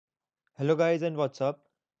Hello guys and what's up?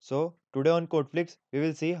 So today on Codeflix we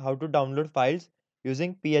will see how to download files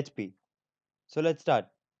using PHP. So let's start.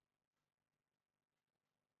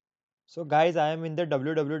 So guys, I am in the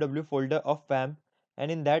www folder of FAM,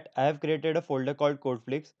 and in that I have created a folder called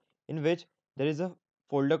Codeflix, in which there is a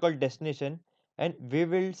folder called destination, and we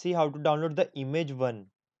will see how to download the image 1.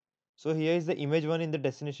 So here is the image 1 in the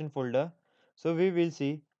destination folder. So we will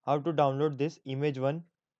see how to download this image 1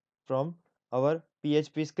 from our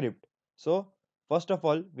PHP script. So first of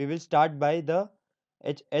all, we will start by the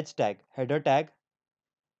h tag, header tag.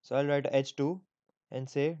 So I'll write h2 and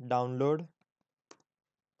say download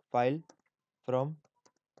file from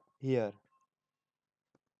here.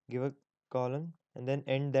 Give a colon and then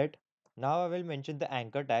end that. Now I will mention the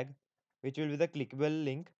anchor tag, which will be the clickable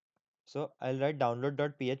link. So I'll write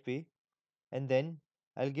download.php and then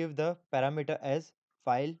I'll give the parameter as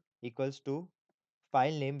file equals to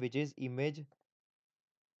file name, which is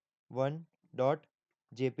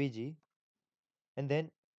image1.jpg, and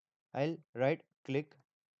then I'll right click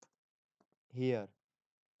here.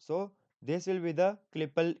 So this will be the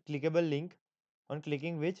clickable link, on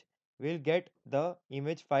clicking which we'll get the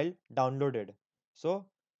image file downloaded. So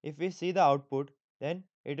if we see the output, then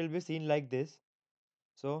it will be seen like this.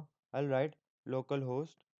 So I'll write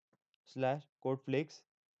localhost slash codeflix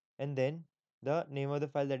and then the name of the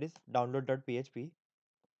file, that is download.php.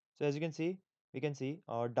 So as you can see, we can see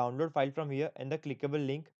our download file from here and the clickable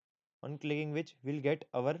link, on clicking which we'll get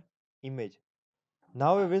our image.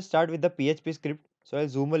 Now we will start with the PHP script. So I'll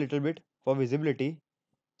zoom a little bit for visibility.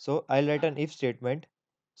 So I'll write an if statement.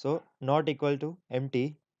 So not equal to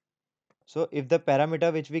empty. So if the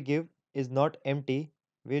parameter which we give is not empty,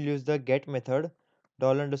 we'll use the get method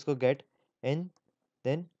 $_get and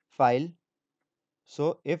then file.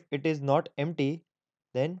 So if it is not empty,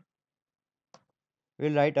 then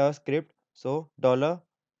we'll write our script. So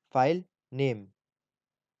 $file name,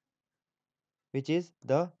 which is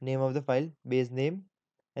the name of the file, base name,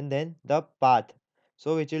 and then the path,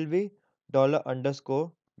 so which will be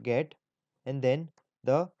 $_get, and then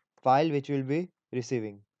the file which will be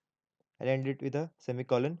receiving. I'll end it with a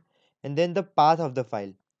semicolon, and then the path of the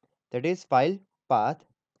file, that is file path,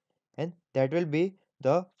 and that will be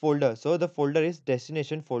the folder. So the folder is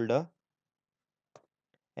destination folder,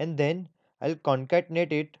 and then I'll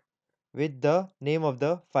concatenate it with the name of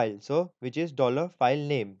the file, so which is $file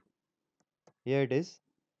name. Here it is.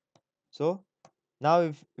 So now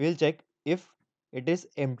if we'll check if it is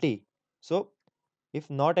empty. So if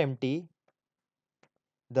not empty,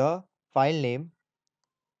 the file name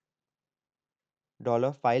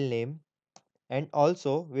 $file name, and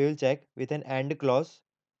also we will check with an AND clause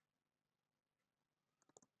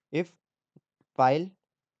if file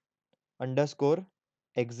underscore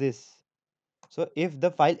exists. So if the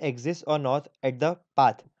file exists or not at the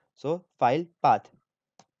path, so file path.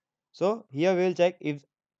 So here we will check if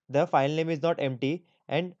the file name is not empty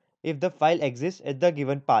and if the file exists at the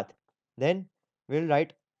given path, then we'll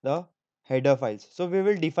write the header files. So we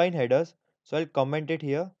will define headers. So I'll comment it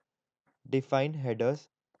here, define headers,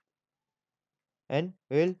 and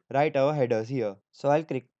we'll write our headers here. So I'll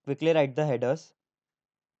quickly write the headers.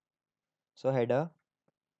 So header,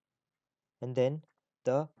 and then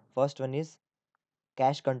the first one is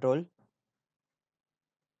cache control,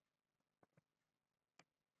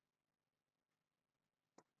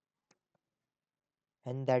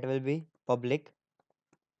 and that will be public.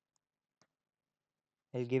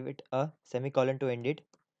 I'll give it a semicolon to end it.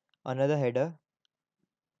 Another header,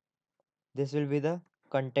 this will be the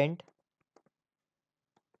content,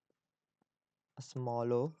 a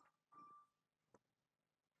small o,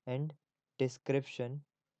 and description,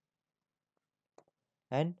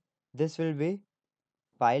 and this will be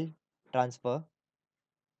file transfer.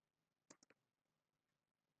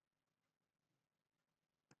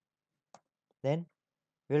 Then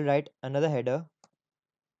we'll write another header,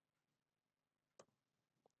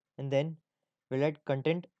 and then we'll write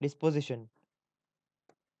content disposition,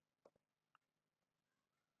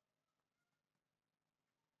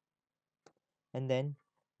 and then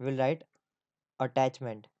we'll write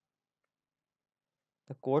attachment.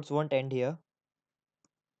 The quotes won't end here.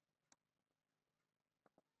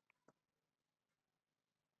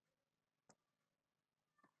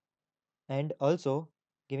 And also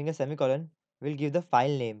giving a semicolon, we'll give the file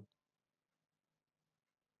name,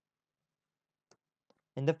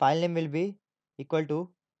 and the file name will be equal to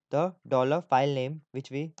the $file name which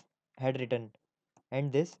we had written,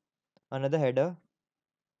 and this another header,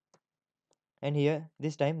 and here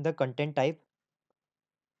this time the content type,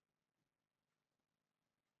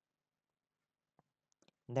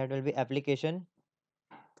 that will be application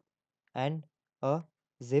and a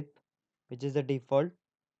zip, which is the default.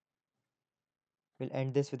 We'll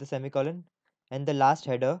end this with a semicolon, and the last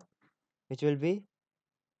header, which will be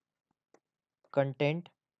content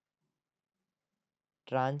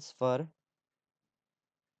transfer,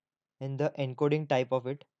 and the encoding type of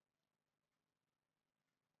it,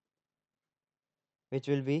 which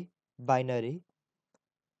will be binary,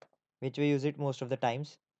 which we use it most of the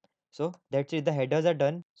times. So that's it, the headers are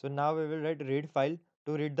done. So now we will write read file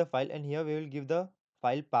to read the file, and here we will give the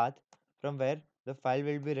file path from where the file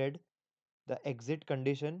will be read, the exit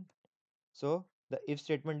condition. So the if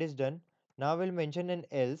statement is done. Now we'll mention an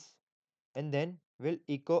else, and then we'll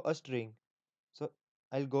echo a string. So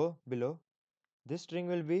I'll go below. This string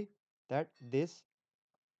will be that this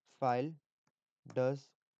file does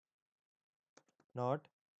not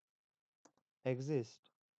exist.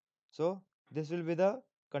 So this will be the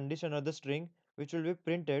condition or the string which will be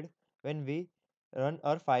printed when we run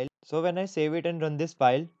our file. So when I save it and run this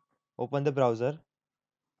file, open the browser,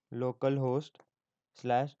 localhost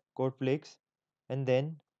slash codeflix, and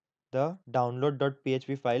then the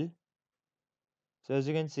download.php file. So as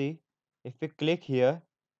you can see, if we click here,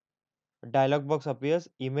 a dialog box appears,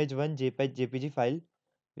 image1 jpg file.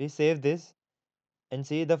 We save this and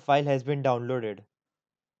see the file has been downloaded.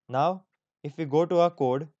 Now if we go to our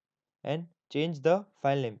code and change the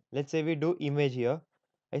file name, let's say we do image here,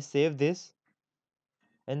 I save this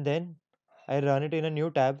and then I run it in a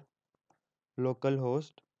new tab,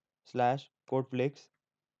 localhost slash codeflix,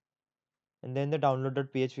 and then the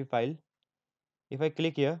download.php file. If I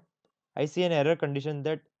click here, I see an error condition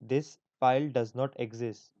that this file does not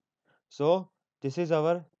exist. So this is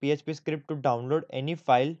our PHP script to download any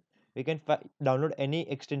file. We can download any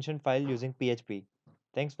extension file using PHP.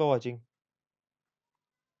 Thanks for watching.